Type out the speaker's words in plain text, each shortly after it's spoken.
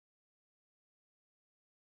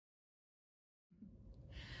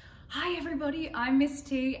Hi everybody, I'm Miss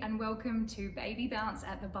T and welcome to Baby Bounce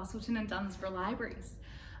at the Busselton and Dunsborough Libraries.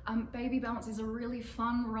 Baby Bounce is a really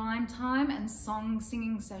fun rhyme time and song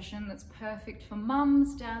singing session that's perfect for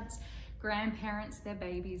mums, dads, grandparents, their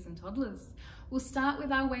babies and toddlers. We'll start with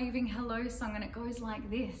our waving hello song and it goes like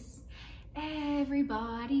this.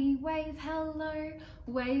 Everybody wave hello,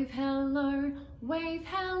 wave hello, wave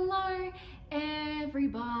hello.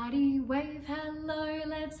 Everybody wave hello,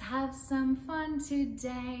 let's have some fun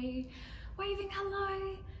today. Waving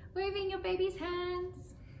hello, waving your baby's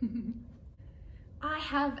hands. I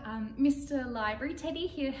have Mr. Library Teddy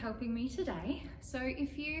here helping me today. So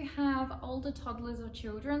if you have older toddlers or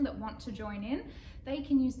children that want to join in, they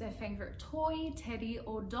can use their favorite toy, teddy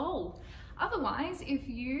or doll. Otherwise, if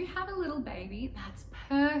you have a little baby, that's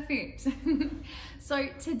perfect. So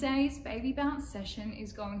today's Baby Bounce session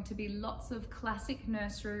is going to be lots of classic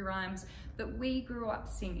nursery rhymes that we grew up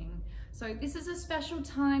singing. So this is a special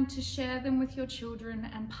time to share them with your children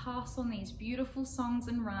and pass on these beautiful songs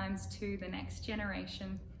and rhymes to the next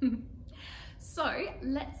generation. So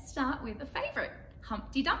let's start with a favorite,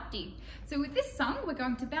 Humpty Dumpty. So with this song, we're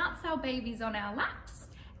going to bounce our babies on our laps.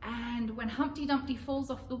 And when Humpty Dumpty falls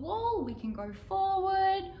off the wall, we can go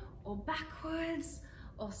forward or backwards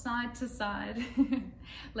or side to side.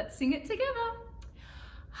 Let's sing it together.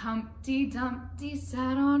 Humpty Dumpty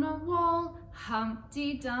sat on a wall.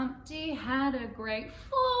 Humpty Dumpty had a great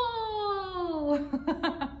fall.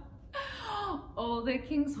 All the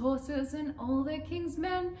king's horses and all the king's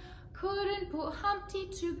men couldn't put Humpty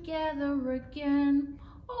together again.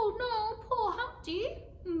 Oh no, poor Humpty.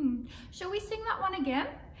 Shall we sing that one again?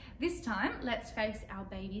 This time, let's face our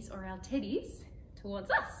babies or our teddies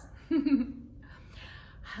towards us.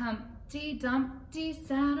 Humpty Dumpty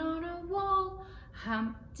sat on a wall.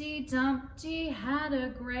 Humpty Dumpty had a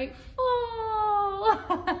great fall.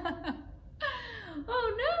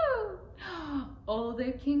 Oh no! All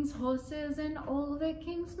the king's horses and all the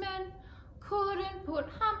king's men couldn't put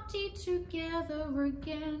Humpty together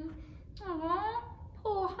again. Oh,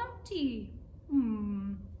 poor Humpty.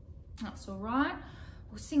 That's all right.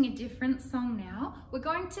 We'll sing a different song now. We're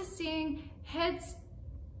going to sing heads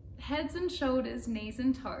and shoulders, knees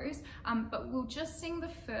and toes, but we'll just sing the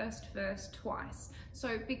first verse twice.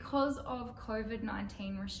 So because of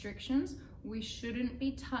COVID-19 restrictions, we shouldn't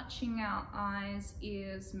be touching our eyes,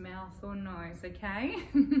 ears, mouth or nose, okay?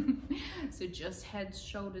 So just heads,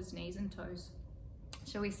 shoulders, knees and toes.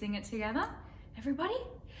 Shall we sing it together? Everybody?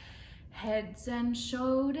 Heads and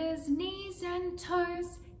shoulders, knees and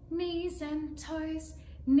toes, knees and toes,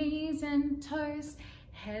 knees and toes,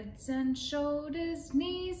 heads and shoulders,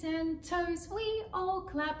 knees and toes, we all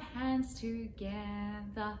clap hands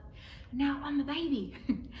together. Now on the baby.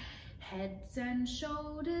 Heads and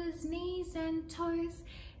shoulders, knees and toes,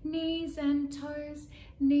 knees and toes,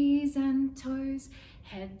 knees and toes,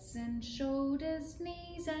 heads and shoulders,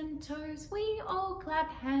 knees and toes, we all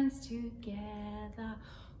clap hands together.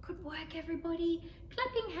 Good work everybody,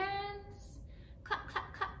 clapping hands, clap,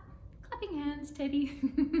 clap, clap. Clapping hands, Teddy.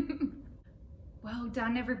 Well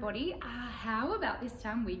done, everybody. How about this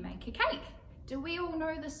time we make a cake? Do we all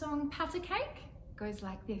know the song Pat a Cake? Goes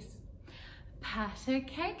like this. Pat a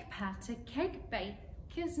cake,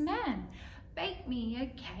 baker's man. Bake me a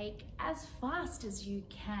cake as fast as you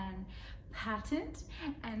can. Pat it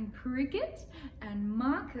and prick it and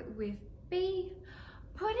mark it with B.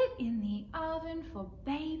 Put it in the oven for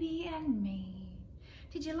baby and me.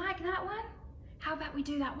 Did you like that one? How about we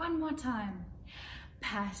do that one more time?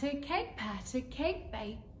 Pat a cake,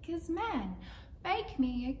 baker's man. Bake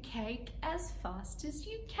me a cake as fast as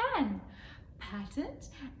you can. Pat it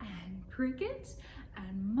and prick it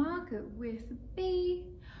and mark it with B.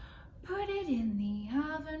 Put it in the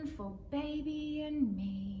oven for baby and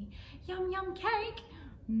me. Yum, yum cake.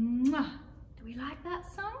 Mwah. Do we like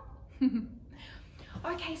that song?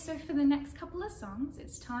 Okay, so for the next couple of songs,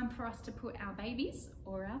 it's time for us to put our babies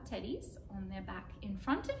or our teddies on their back in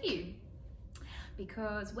front of you,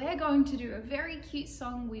 because we're going to do a very cute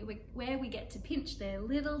song where we get to pinch their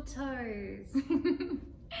little toes.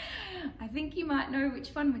 I think you might know which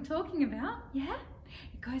one we're talking about, yeah?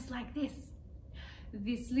 It goes like this.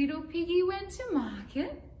 This little piggy went to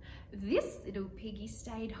market. This little piggy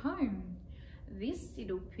stayed home. This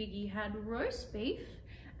little piggy had roast beef.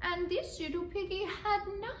 And this little piggy had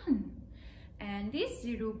none. And this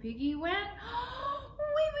little piggy went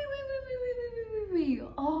wee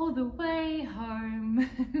all the way home.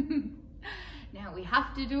 Now we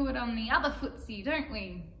have to do it on the other footsie, don't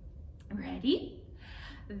we? Ready?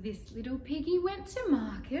 This little piggy went to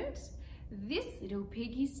market. This little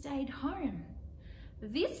piggy stayed home.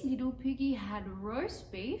 This little piggy had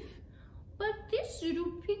roast beef. but this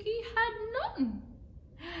little piggy had none.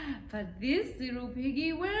 But this little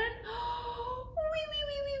piggy went wee, wee,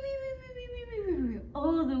 wee, wee, wee, wee, wee, wee, wee, wee, wee,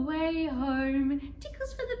 all the way home.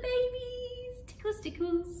 Tickles for the babies, tickles,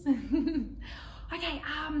 tickles. Okay,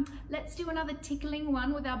 let's do another tickling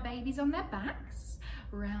one with our babies on their backs,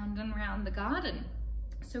 round and round the garden.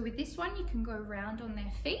 So with this one, you can go round on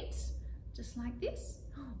their feet, just like this,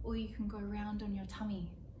 or you can go round on your tummy.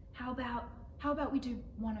 How about we do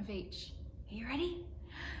one of each? Are you ready?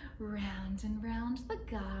 Round and round the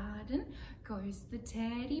garden goes the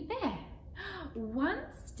teddy bear. One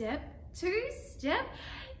step, two step,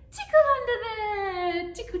 tickle under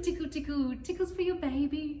there. Tickle, tickle, tickle, tickles for your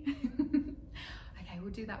baby. Okay,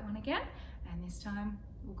 we'll do that one again. And this time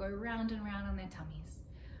we'll go round and round on their tummies.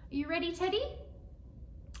 Are you ready, Teddy?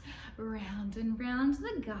 Round and round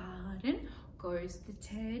the garden goes the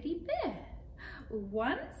teddy bear.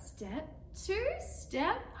 One step, two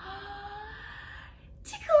step,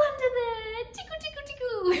 tickle under there, tickle, tickle,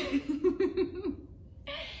 tickle.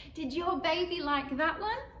 Did your baby like that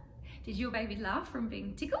one? Did your baby laugh from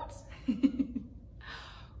being tickled?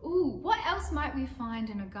 Ooh, what else might we find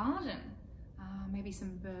in a garden? Maybe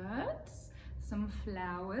some birds, some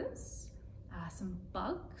flowers, some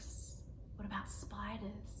bugs. What about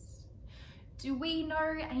spiders? Do we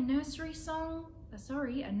know a nursery song?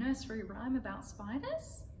 A nursery rhyme about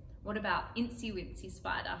spiders? What about Incy Wincy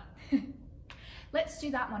spider? Let's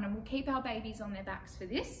do that one, and we'll keep our babies on their backs for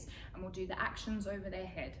this, and we'll do the actions over their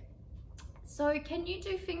head. So can you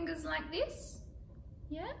do fingers like this?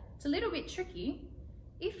 Yeah, it's a little bit tricky.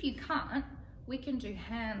 If you can't, we can do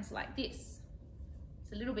hands like this.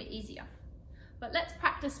 It's a little bit easier. But let's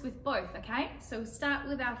practice with both, okay? So we'll start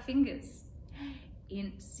with our fingers.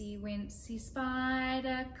 Incy Wincy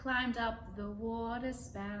spider climbed up the water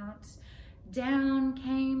spout. Down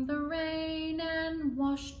came the rain and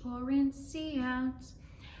washed poor Incy out.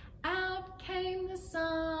 Out came the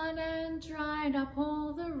sun and dried up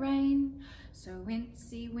all the rain. So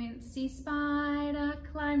Incy Wincy spider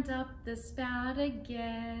climbed up the spout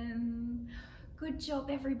again. Good job,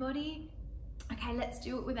 everybody. Okay, let's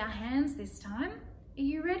do it with our hands this time. Are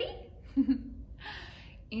you ready?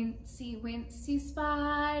 Incy Wincy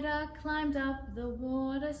spider climbed up the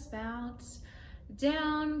water spout.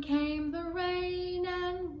 Down came the rain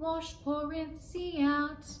and washed poor Incy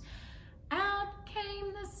out. Out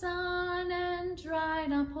came the sun and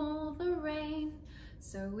dried up all the rain.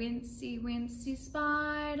 So Incy Wincy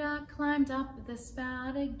spider climbed up the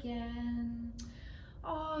spout again.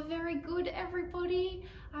 Oh, very good, everybody.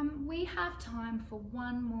 We have time for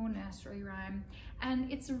one more nursery rhyme,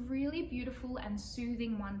 and it's a really beautiful and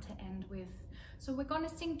soothing one to end with. So we're going to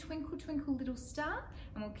sing Twinkle Twinkle Little Star,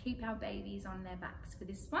 and we'll keep our babies on their backs for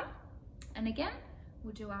this one. And again,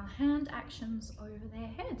 we'll do our hand actions over their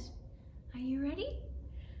head. Are you ready?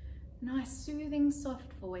 Nice, soothing,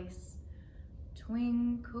 soft voice.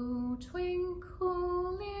 Twinkle,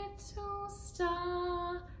 twinkle, little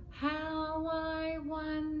star, how I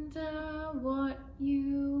wonder what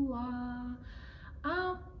you are.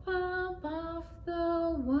 Up above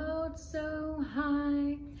the world so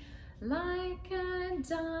high, like a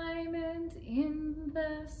diamond in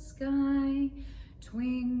the sky.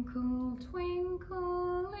 Twinkle,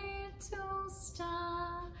 twinkle, little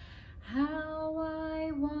star, how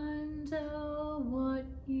I wonder what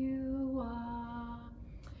you are.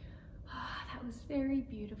 Ah, that was very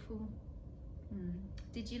beautiful.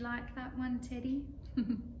 Did you like that one, Teddy?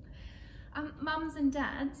 Mums and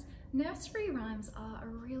dads, nursery rhymes are a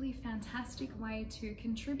really fantastic way to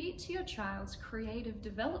contribute to your child's creative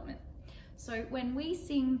development. So when we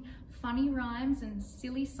sing funny rhymes and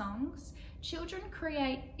silly songs, children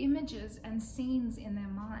create images and scenes in their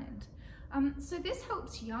mind. So this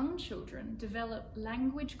helps young children develop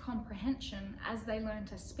language comprehension as they learn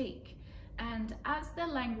to speak. And as their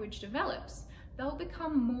language develops, they'll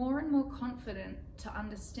become more and more confident to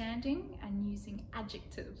understanding and using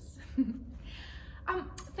adjectives.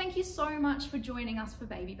 Thank you so much for joining us for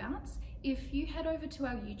Baby Bounce. If you head over to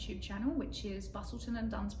our YouTube channel, which is Busselton and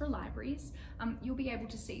Dunsborough Libraries, you'll be able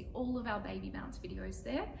to see all of our Baby Bounce videos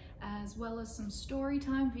there, as well as some story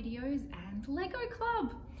time videos and Lego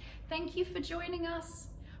Club. Thank you for joining us.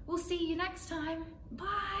 We'll see you next time.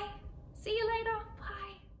 Bye. See you later.